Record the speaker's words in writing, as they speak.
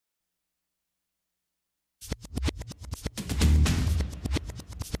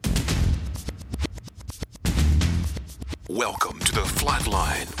Welcome to The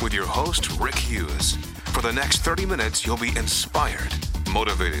Flatline with your host, Rick Hughes. For the next 30 minutes, you'll be inspired,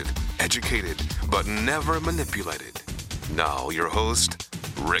 motivated, educated, but never manipulated. Now, your host,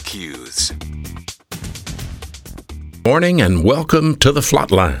 Rick Hughes. Morning and welcome to The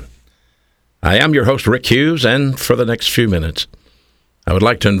Flatline. I am your host, Rick Hughes, and for the next few minutes, I would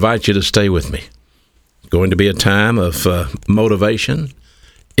like to invite you to stay with me. It's going to be a time of motivation,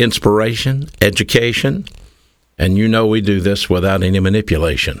 inspiration, education, and you know we do this without any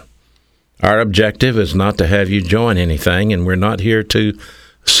manipulation. Our objective is not to have you join anything, and we're not here to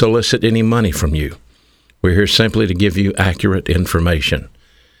solicit any money from you. We're here simply to give you accurate information.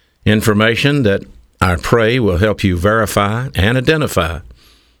 Information that I pray will help you verify and identify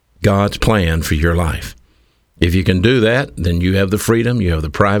God's plan for your life. If you can do that, then you have the freedom, you have the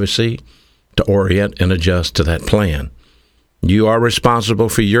privacy to orient and adjust to that plan. You are responsible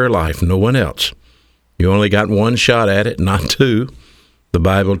for your life, no one else. You only got one shot at it, not two. The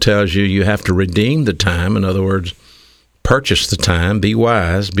Bible tells you you have to redeem the time. In other words, purchase the time, be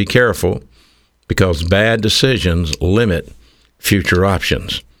wise, be careful, because bad decisions limit future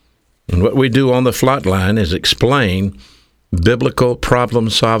options. And what we do on the Flatline is explain biblical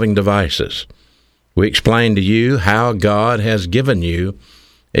problem-solving devices. We explain to you how God has given you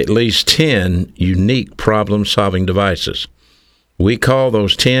at least 10 unique problem-solving devices. We call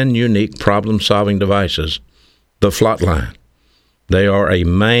those 10 unique problem-solving devices the Flatline. They are a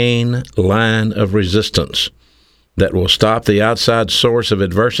main line of resistance that will stop the outside source of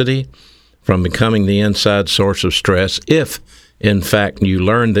adversity from becoming the inside source of stress if, in fact, you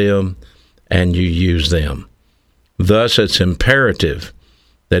learn them and you use them. Thus, it's imperative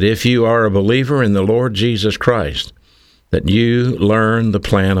that if you are a believer in the Lord Jesus Christ, that you learn the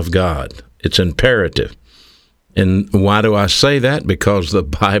plan of God. It's imperative. And why do I say that? Because the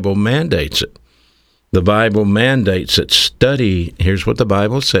Bible mandates it. The Bible mandates it. Study. Here's what the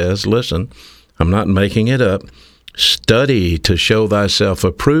Bible says. Listen, I'm not making it up. Study to show thyself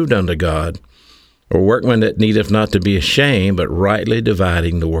approved unto God, or workman that needeth not to be ashamed, but rightly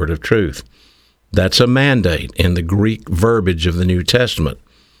dividing the word of truth. That's a mandate in the Greek verbiage of the New Testament.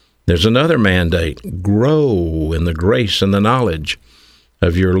 There's another mandate. Grow in the grace and the knowledge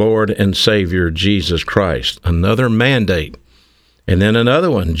of your Lord and Savior, Jesus Christ. Another mandate. And then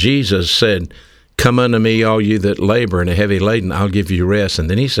another one. Jesus said, come unto me, all you that labor and are heavy laden, I'll give you rest. And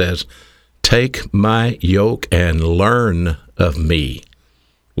then he says, take my yoke and learn of me.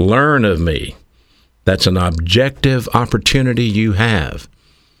 Learn of me. That's an objective opportunity you have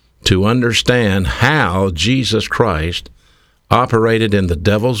to understand how Jesus Christ operated in the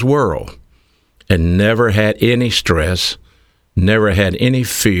devil's world and never had any stress, never had any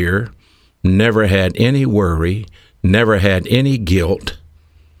fear, never had any worry, never had any guilt.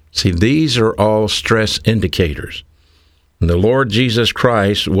 See, these are all stress indicators. And the Lord Jesus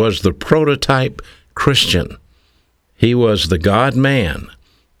Christ was the prototype Christian. He was the God-man,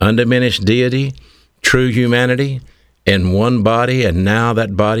 undiminished deity, true humanity, in one body, and now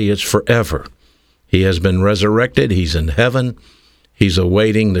that body is forever. He has been resurrected. He's in heaven. He's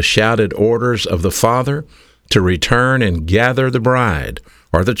awaiting the shouted orders of the Father to return and gather the bride,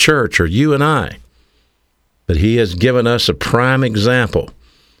 or the church, or you and I. But he has given us a prime example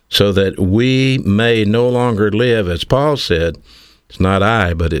so that we may no longer live, as Paul said, it's not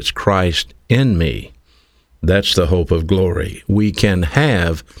I, but it's Christ in me. That's the hope of glory. We can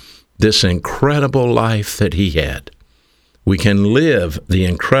have this incredible life that he had. We can live the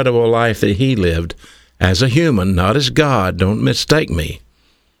incredible life that he lived as a human, not as God. Don't mistake me.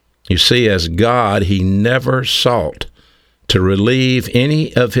 You see, as God, he never sought to relieve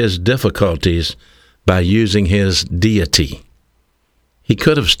any of his difficulties by using his deity. He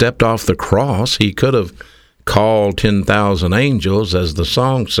could have stepped off the cross. He could have called 10,000 angels, as the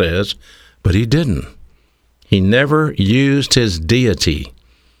song says, but he didn't. He never used his deity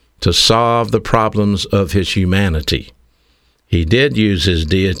to solve the problems of his humanity. He did use his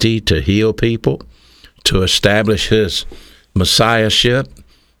deity to heal people, to establish his messiahship,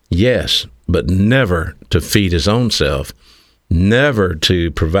 yes, but never to feed his own self, never to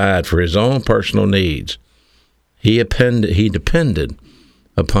provide for his own personal needs. He depended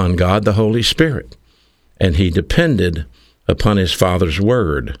upon God the Holy Spirit, and he depended upon his Father's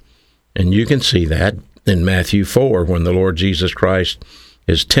word. And you can see that in Matthew 4, when the Lord Jesus Christ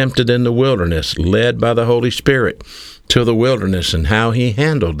is tempted in the wilderness, led by the Holy Spirit to the wilderness, and how he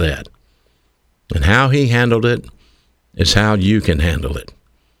handled that. And how he handled it is how you can handle it.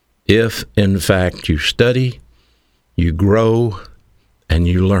 If, in fact, you study, you grow, and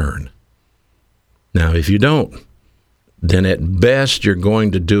you learn. Now, if you don't, then at best you're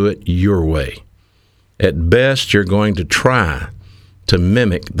going to do it your way. At best, you're going to try to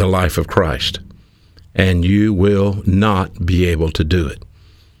mimic the life of Christ, and you will not be able to do it.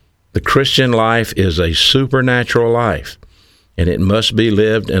 The Christian life is a supernatural life, and it must be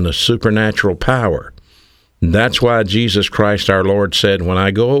lived in a supernatural power. That's why Jesus Christ our Lord said, when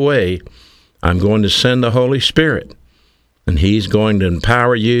I go away, I'm going to send the Holy Spirit, and He's going to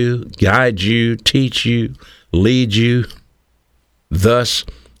empower you, guide you, teach you, lead you. Thus,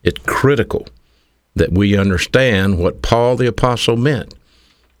 it's critical that we understand what Paul the Apostle meant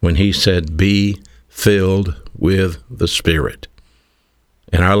when he said, be filled with the Spirit.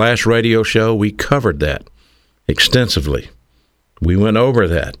 In our last radio show, we covered that extensively. We went over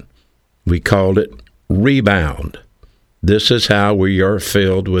that. We called it rebound. This is how we are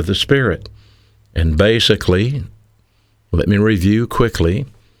filled with the Spirit. And basically, let me review quickly.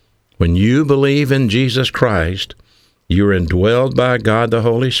 When you believe in Jesus Christ, you're indwelled by God the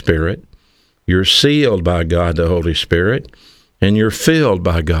Holy Spirit, you're sealed by God the Holy Spirit, and you're filled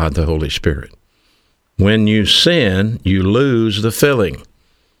by God the Holy Spirit. When you sin, you lose the filling.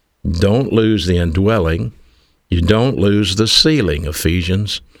 Don't lose the indwelling. You don't lose the sealing.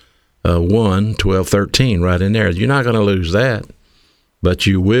 Ephesians 1, 12, 13, right in there. You're not going to lose that, but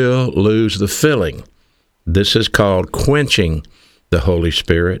you will lose the filling. This is called quenching the Holy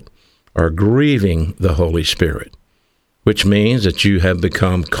Spirit or grieving the Holy Spirit, which means that you have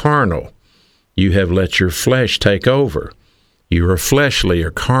become carnal. You have let your flesh take over. You are fleshly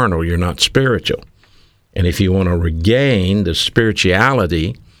or carnal. You're not spiritual. And if you want to regain the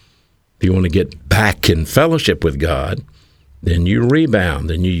spirituality, if you want to get back in fellowship with God, then you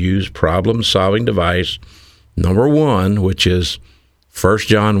rebound and you use problem-solving device number 1, which is 1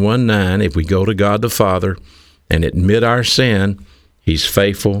 John 1:9. If we go to God the Father and admit our sin, He's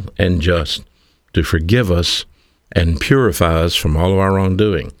faithful and just to forgive us and purify us from all of our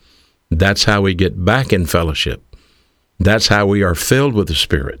wrongdoing. That's how we get back in fellowship. That's how we are filled with the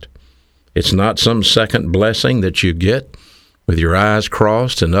Spirit. It's not some second blessing that you get with your eyes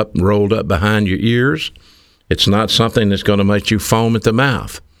crossed and rolled up behind your ears. It's not something that's going to make you foam at the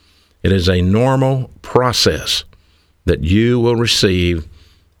mouth. It is a normal process that you will receive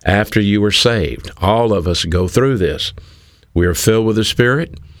after you are saved. All of us go through this. We are filled with the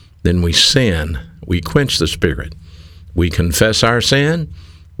Spirit, then we sin. We quench the Spirit. We confess our sin.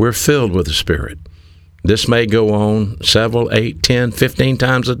 We're filled with the Spirit. This may go on several, 8, 10, 15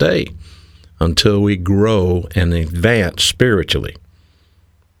 times a day until we grow and advance spiritually.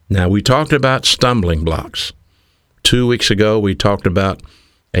 Now, we talked about stumbling blocks. 2 weeks ago, we talked about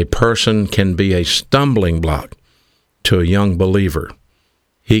a person can be a stumbling block to a young believer.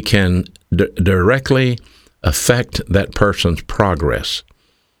 He can directly affect that person's progress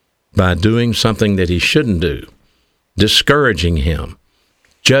by doing something that he shouldn't do, discouraging him,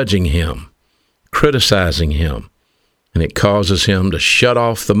 judging him, criticizing him, and it causes him to shut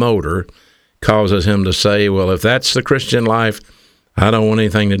off the motor, causes him to say, well, if that's the Christian life, I don't want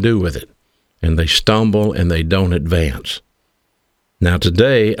anything to do with it. And they stumble and they don't advance. Now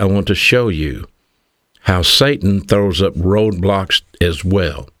today, I want to show you how Satan throws up roadblocks as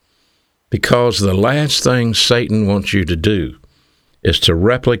well. Because the last thing Satan wants you to do is to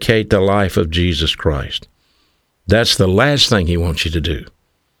replicate the life of Jesus Christ. That's the last thing he wants you to do.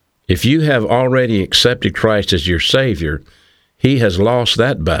 If you have already accepted Christ as your Savior, he has lost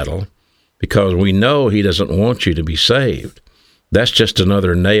that battle because we know he doesn't want you to be saved. That's just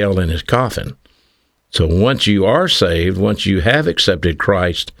another nail in his coffin. So once you are saved, once you have accepted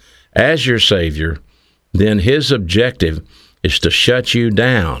Christ as your Savior, then his objective is to shut you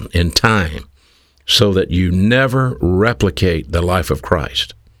down in time so that you never replicate the life of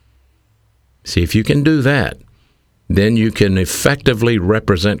Christ. See, if you can do that, then you can effectively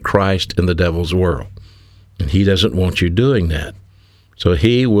represent Christ in the devil's world. And he doesn't want you doing that. So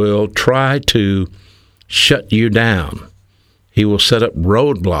he will try to shut you down. He will set up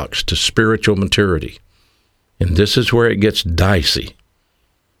roadblocks to spiritual maturity. And this is where it gets dicey.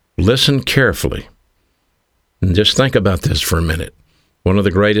 Listen carefully. And just think about this for a minute. One of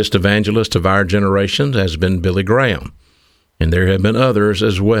the greatest evangelists of our generation has been Billy Graham. And there have been others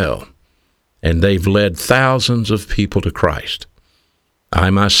as well. And they've led thousands of people to Christ. I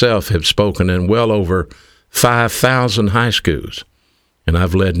myself have spoken in well over 5,000 high schools. And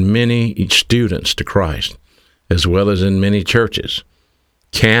I've led many students to Christ, as well as in many churches.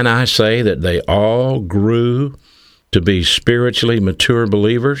 Can I say that they all grew to be spiritually mature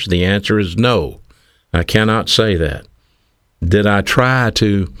believers? The answer is no. I cannot say that. Did I try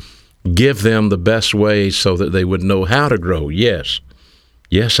to give them the best way so that they would know how to grow? Yes.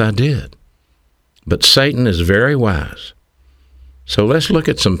 Yes, I did. But Satan is very wise. So let's look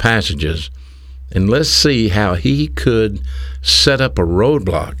at some passages And let's see how he could set up a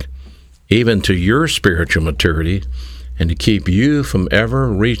roadblock even to your spiritual maturity and to keep you from ever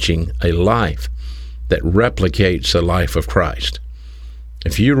reaching a life that replicates the life of Christ.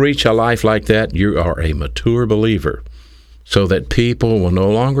 If you reach a life like that, you are a mature believer, so that people will no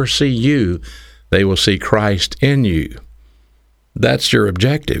longer see you, they will see Christ in you. That's your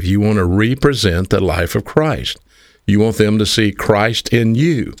objective. You want to represent the life of Christ. You want them to see Christ in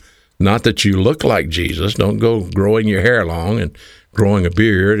you. Not that you look like Jesus. Don't go growing your hair long and growing a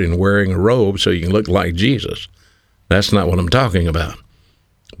beard and wearing a robe so you can look like Jesus. That's not what I'm talking about.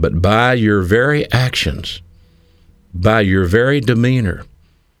 But by your very actions, by your very demeanor,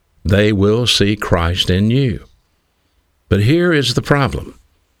 they will see Christ in you. But here is the problem.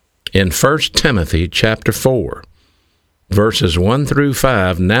 In 1 Timothy chapter 4, verses 1 through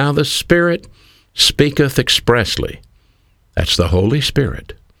 5, now the Spirit speaketh expressly. That's the Holy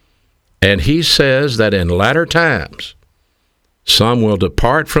Spirit. And he says that in latter times, some will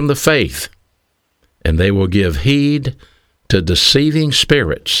depart from the faith, and they will give heed to deceiving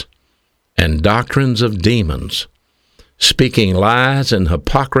spirits and doctrines of demons, speaking lies and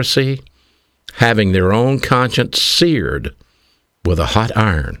hypocrisy, having their own conscience seared with a hot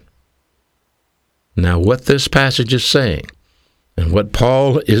iron. Now, what this passage is saying, and what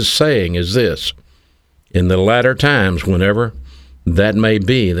Paul is saying is this: in the latter times, whenever that may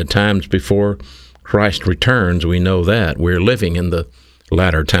be, the times before Christ returns, we know that. We're living in the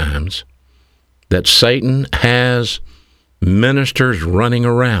latter times, that Satan has ministers running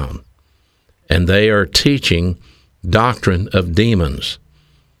around, and they are teaching doctrine of demons.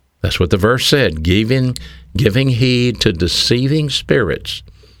 That's what the verse said, giving heed to deceiving spirits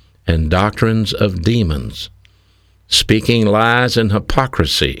and doctrines of demons, speaking lies and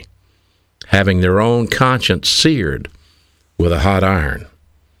hypocrisy, having their own conscience seared with a hot iron.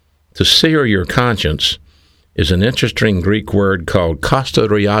 To sear your conscience is an interesting Greek word called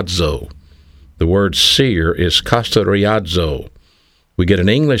kasteriazo. The word sear is kasteriazo. We get an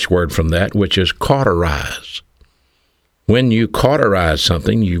English word from that, which is cauterize. When you cauterize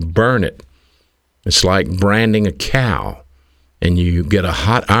something, you burn it. It's like branding a cow, and you get a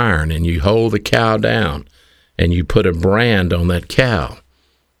hot iron, and you hold the cow down, and you put a brand on that cow,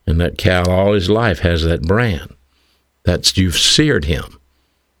 and that cow all his life has that brand. That's, you've seared him.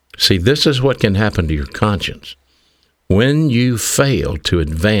 See, this is what can happen to your conscience. When you fail to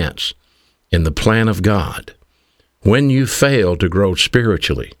advance in the plan of God, when you fail to grow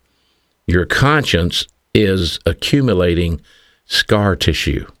spiritually, your conscience is accumulating scar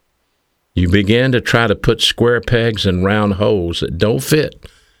tissue. You begin to try to put square pegs in round holes that don't fit,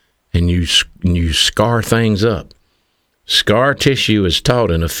 and you scar things up. Scar tissue is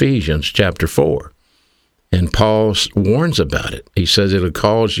taught in Ephesians chapter 4. And Paul warns about it. He says it'll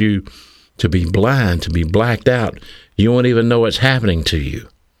cause you to be blind, to be blacked out. You won't even know what's happening to you.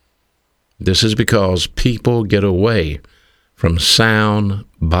 This is because people get away from sound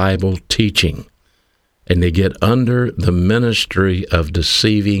Bible teaching, and they get under the ministry of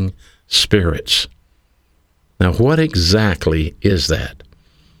deceiving spirits. Now, what exactly is that?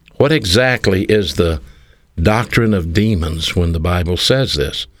 What exactly is the doctrine of demons when the Bible says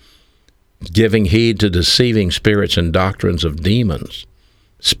this? Giving heed to deceiving spirits and doctrines of demons,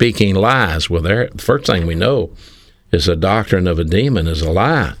 speaking lies. Well, the first thing we know is a doctrine of a demon is a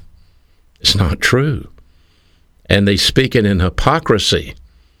lie. It's not true. And they speak it in hypocrisy,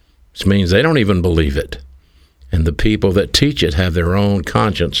 which means they don't even believe it. And the people that teach it have their own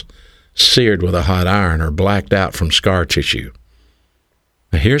conscience seared with a hot iron or blacked out from scar tissue.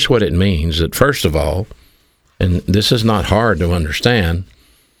 Now, here's what it means, that first of all, and this is not hard to understand,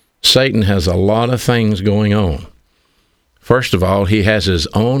 Satan has a lot of things going on. First of all, he has his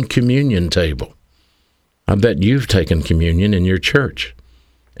own communion table. I bet you've taken communion in your church,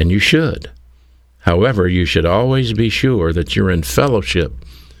 and you should. However, you should always be sure that you're in fellowship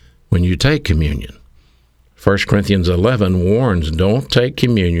when you take communion. 1 Corinthians 11 warns, don't take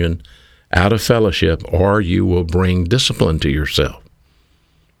communion out of fellowship, or you will bring discipline to yourself.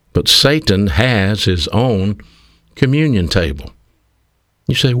 But Satan has his own communion table.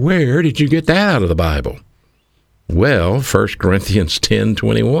 You say, where did you get that out of the Bible? Well, 1 Corinthians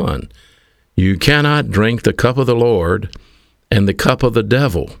 10:21. You cannot drink the cup of the Lord and the cup of the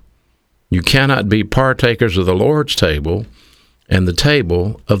devil. You cannot be partakers of the Lord's table and the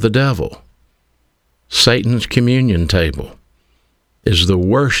table of the devil. Satan's communion table is the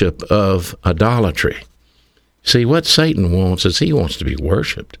worship of idolatry. See, what Satan wants is he wants to be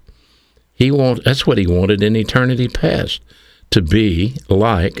worshiped. That's what he wanted in eternity past, to be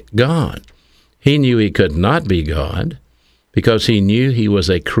like God. He knew he could not be God because he knew he was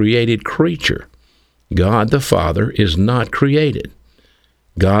a created creature. God the Father is not created.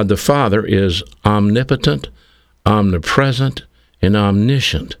 God the Father is omnipotent, omnipresent, and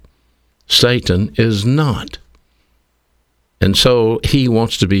omniscient. Satan is not. And so he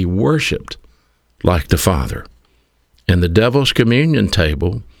wants to be worshiped like the Father. And the devil's communion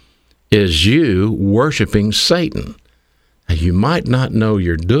table is you worshiping Satan. Now, you might not know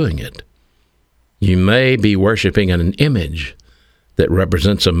you're doing it. You may be worshiping an image that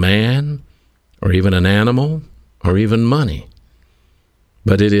represents a man, or even an animal, or even money.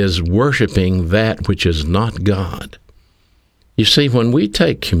 But it is worshiping that which is not God. You see, when we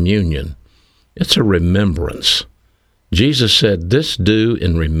take communion, it's a remembrance. Jesus said, "This do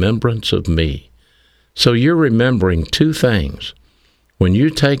in remembrance of me." So you're remembering two things. When you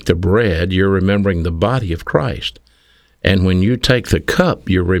take the bread, you're remembering the body of Christ. And when you take the cup,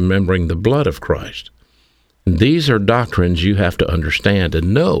 you're remembering the blood of Christ. And these are doctrines you have to understand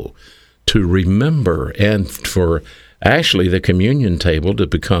and know to remember, and for actually the communion table to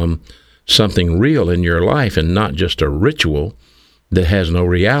become something real in your life and not just a ritual that has no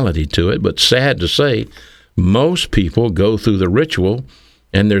reality to it. But sad to say, most people go through the ritual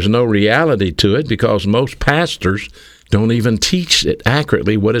and there's no reality to it because most pastors don't even teach it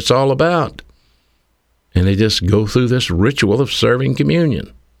accurately what it's all about. And they just go through this ritual of serving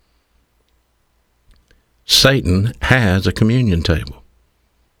communion. Satan has a communion table.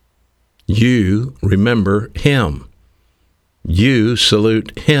 You remember him. You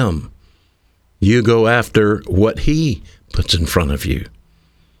salute him. You go after what he puts in front of you.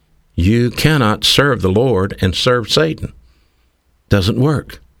 You cannot serve the Lord and serve Satan. Doesn't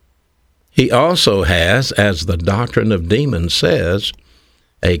work. He also has, as the doctrine of demons says,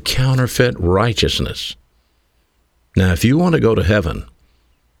 a counterfeit righteousness. Now, if you want to go to heaven,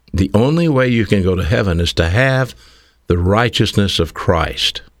 the only way you can go to heaven is to have the righteousness of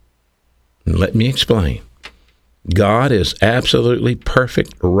Christ. And let me explain. God is absolutely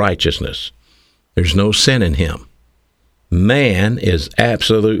perfect righteousness. There's no sin in him. Man is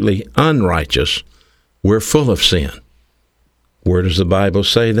absolutely unrighteous. We're full of sin. Where does the Bible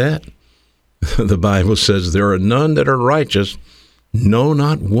say that? The Bible says there are none that are righteous, no,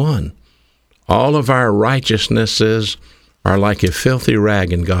 not one. All of our righteousnesses are like a filthy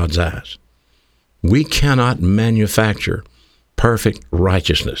rag in God's eyes. We cannot manufacture perfect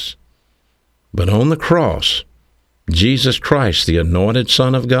righteousness. But on the cross, Jesus Christ, the anointed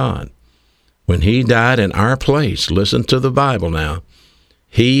Son of God, when he died in our place, listen to the Bible now,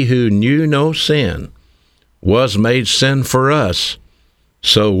 he who knew no sin was made sin for us,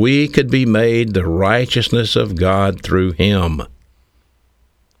 so we could be made the righteousness of God through him.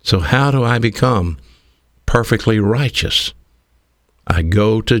 So how do I become perfectly righteous? I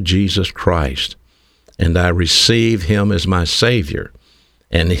go to Jesus Christ, and I receive him as my Savior,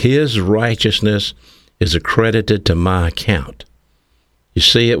 and his righteousness is accredited to my account. You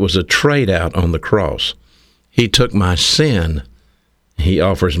see, it was a trade-out on the cross. He took my sin. He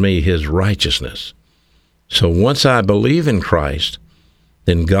offers me his righteousness. So once I believe in Christ,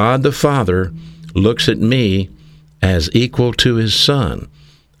 then God the Father looks at me as equal to his Son.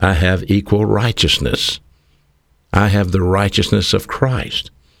 I have equal righteousness. I have the righteousness of Christ.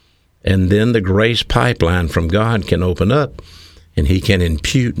 And then the grace pipeline from God can open up, and he can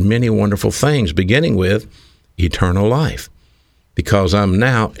impute many wonderful things, beginning with eternal life, because I'm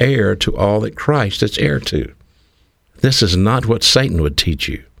now heir to all that Christ is heir to. This is not what Satan would teach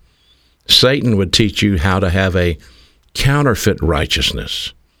you. Satan would teach you how to have a counterfeit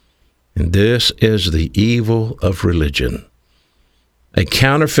righteousness. And this is the evil of religion. A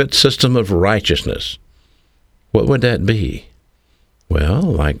counterfeit system of righteousness. What would that be? Well,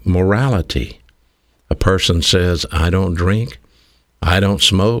 like morality. A person says, I don't drink, I don't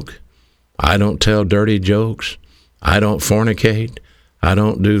smoke, I don't tell dirty jokes, I don't fornicate, I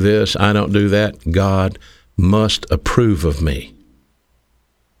don't do this, I don't do that. God must approve of me.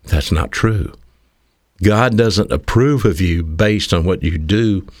 That's not true. God doesn't approve of you based on what you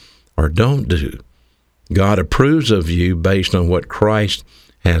do or don't do. God approves of you based on what Christ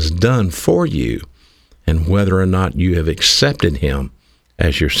has done for you and whether or not you have accepted him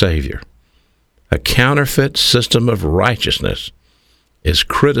as your Savior. A counterfeit system of righteousness is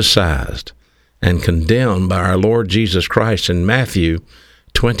criticized and condemned by our Lord Jesus Christ in Matthew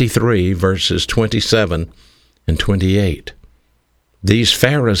 23, verses 27 and 28. These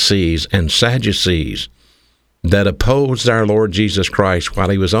Pharisees and Sadducees that opposed our Lord Jesus Christ while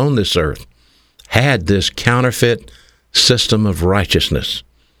he was on this earth had this counterfeit system of righteousness.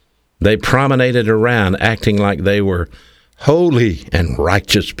 They promenaded around acting like they were holy and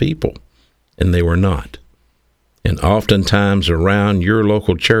righteous people, and they were not. And oftentimes around your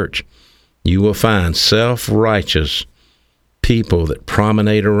local church, You will find self-righteous people that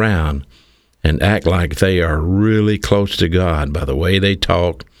promenade around and act like they are really close to God by the way they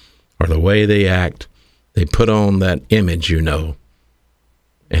talk or the way they act. They put on that image, and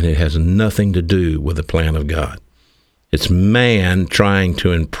it has nothing to do with the plan of God. It's man trying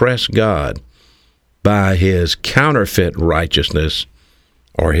to impress God by his counterfeit righteousness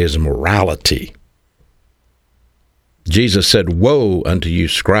or his morality. Jesus said, "Woe unto you,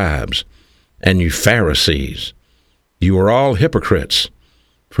 scribes, and you Pharisees! You are all hypocrites,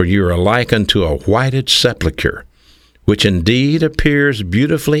 for you are like unto a whited sepulchre, which indeed appears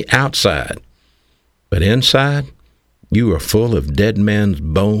beautifully outside, but inside you are full of dead men's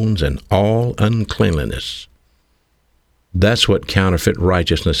bones and all uncleanliness." That's what counterfeit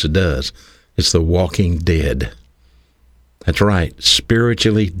righteousness does. It's the walking dead. That's right,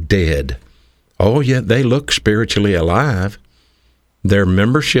 spiritually dead. Oh, yet they look spiritually alive. Their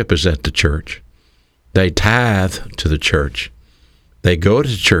membership is at the church. They tithe to the church. They go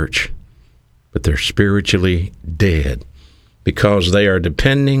to church, but they're spiritually dead because they are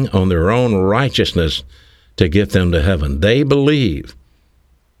depending on their own righteousness to get them to heaven. They believe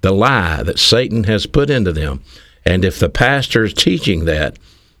the lie that Satan has put into them. And if the pastor is teaching that,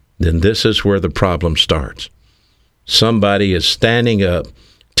 then this is where the problem starts. Somebody is standing up,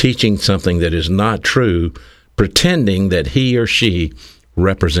 teaching something that is not true, pretending that he or she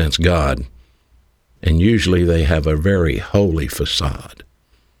represents God. And usually they have a very holy facade.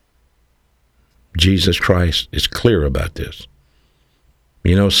 Jesus Christ is clear about this.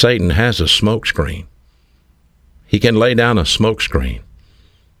 Satan has a smoke screen. He can lay down a smoke screen.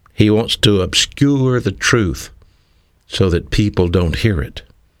 He wants to obscure the truth so that people don't hear it.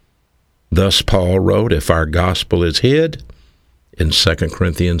 Thus Paul wrote, if our gospel is hid, in 2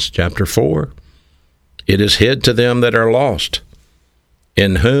 Corinthians chapter 4, it is hid to them that are lost,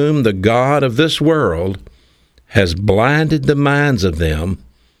 in whom the God of this world has blinded the minds of them,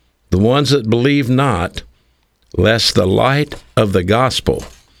 the ones that believe not, lest the light of the gospel,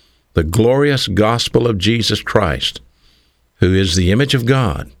 the glorious gospel of Jesus Christ, who is the image of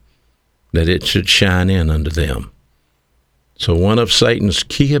God, that it should shine in unto them. So one of Satan's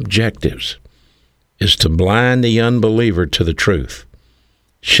key objectives is to blind the unbeliever to the truth,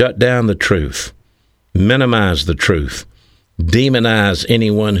 shut down the truth, minimize the truth, demonize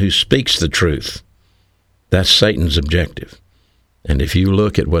anyone who speaks the truth. That's Satan's objective. And if you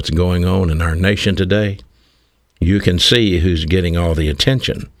look at what's going on in our nation today, you can see who's getting all the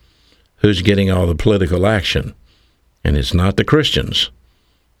attention, who's getting all the political action. And it's not the Christians.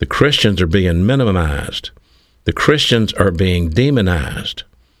 The Christians are being minimized. The Christians are being demonized.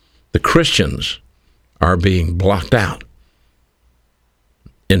 The Christians are being blocked out.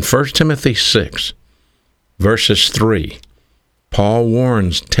 In 1 Timothy 6, verses 3, Paul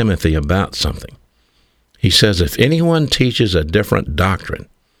warns Timothy about something. He says, if anyone teaches a different doctrine,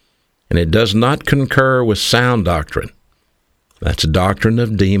 and it does not concur with sound doctrine, that's doctrine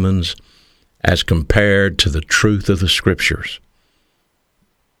of demons as compared to the truth of the Scriptures.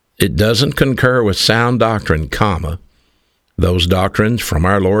 It doesn't concur with sound doctrine, those doctrines from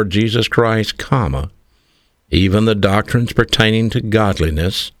our Lord Jesus Christ, even the doctrines pertaining to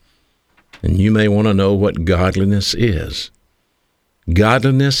godliness. And you may want to know what godliness is.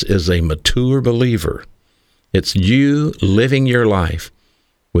 Godliness is a mature believer. It's you living your life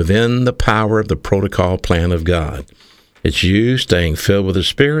within the power of the protocol plan of God. It's you staying filled with the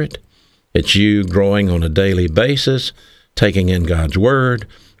Spirit. It's you growing on a daily basis, taking in God's Word,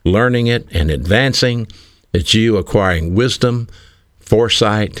 learning it and advancing. It's you acquiring wisdom,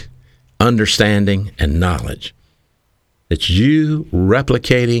 foresight, understanding, and knowledge. It's you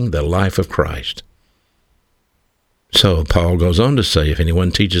replicating the life of Christ. So Paul goes on to say, if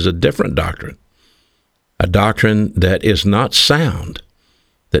anyone teaches a different doctrine, a doctrine that is not sound,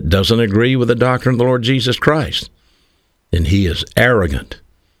 that doesn't agree with the doctrine of the Lord Jesus Christ, then he is arrogant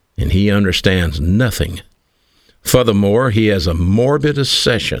and he understands nothing. Furthermore, he has a morbid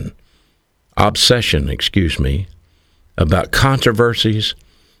obsession, about controversies,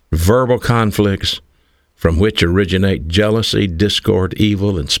 verbal conflicts, from which originate jealousy, discord,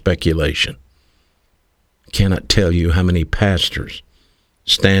 evil, and speculation. Cannot tell you how many pastors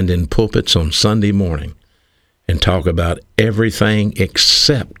stand in pulpits on Sunday morning and talk about everything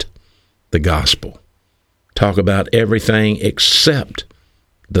except the gospel. Talk about everything except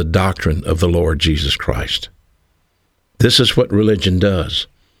the doctrine of the Lord Jesus Christ. This is what religion does.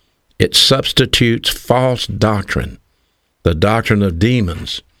 It substitutes false doctrine, the doctrine of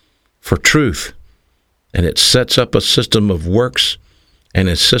demons, for truth, and it sets up a system of works and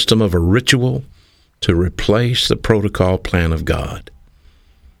a system of a ritual to replace the protocol plan of God.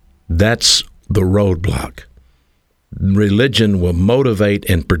 That's the roadblock. Religion will motivate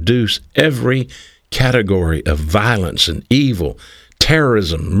and produce every category of violence and evil,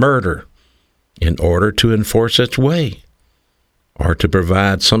 terrorism, murder, in order to enforce its way, or to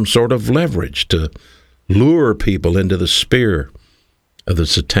provide some sort of leverage to lure people into the sphere of the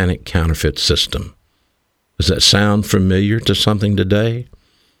satanic counterfeit system. Does that sound familiar to something today?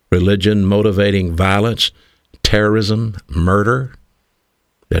 Religion motivating violence, terrorism, murder?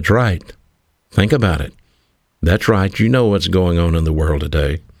 That's right. Think about it. That's right. You know what's going on in the world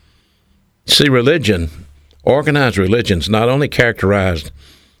today. See, religion, organized religion, is not only characterized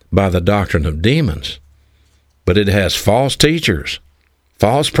by the doctrine of demons, but it has false teachers,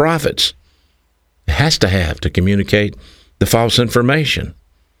 false prophets. It has to have to communicate the false information.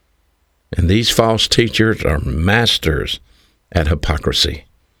 And these false teachers are masters at hypocrisy,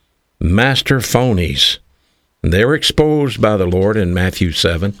 master phonies. And they were exposed by the Lord in Matthew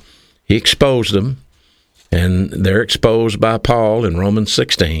 7. He exposed them, and they're exposed by Paul in Romans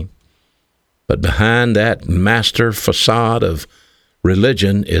 16. But behind that master facade of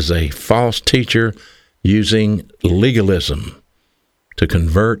religion is a false teacher using legalism to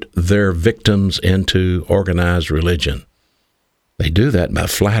convert their victims into organized religion. They do that by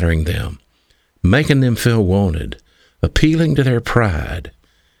flattering them, making them feel wanted, appealing to their pride,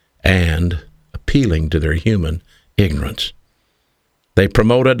 and appealing to their human ignorance. They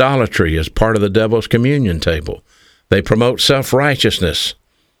promote idolatry as part of the devil's communion table. They promote self-righteousness.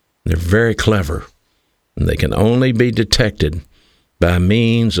 They're very clever, and they can only be detected by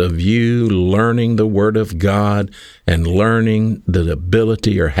means of you learning the Word of God and learning the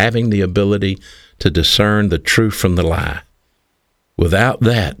ability or having the ability to discern the truth from the lie. Without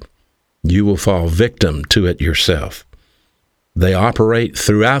that, you will fall victim to it yourself. They operate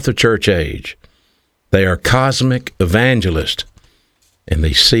throughout the church age. They are cosmic evangelists, and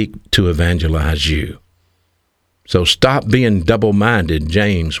they seek to evangelize you. So stop being double-minded,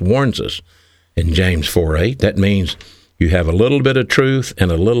 James warns us in James 4:8. That means you have a little bit of truth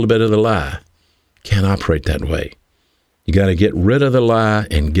and a little bit of the lie. Can't operate that way. You got to get rid of the lie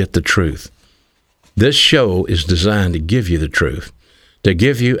and get the truth. This show is designed to give you the truth, to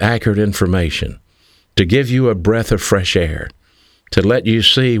give you accurate information, to give you a breath of fresh air, to let you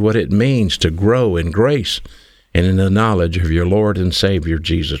see what it means to grow in grace and in the knowledge of your Lord and Savior,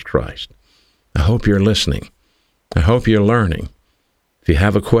 Jesus Christ. I hope you're listening. I hope you're learning. If you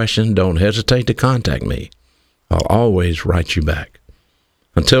have a question, don't hesitate to contact me. I'll always write you back.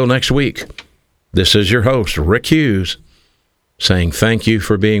 Until next week, this is your host, Rick Hughes, saying thank you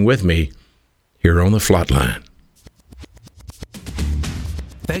for being with me here on the Flatline.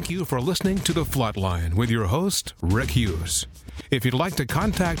 Thank you for listening to The Flatline with your host, Rick Hughes. If you'd like to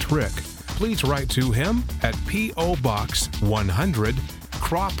contact Rick, please write to him at P.O. Box 100,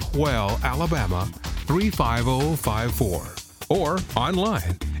 Cropwell, Alabama, 35054, or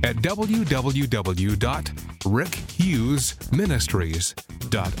online at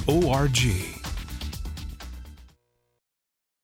www.rickhughesministries.org.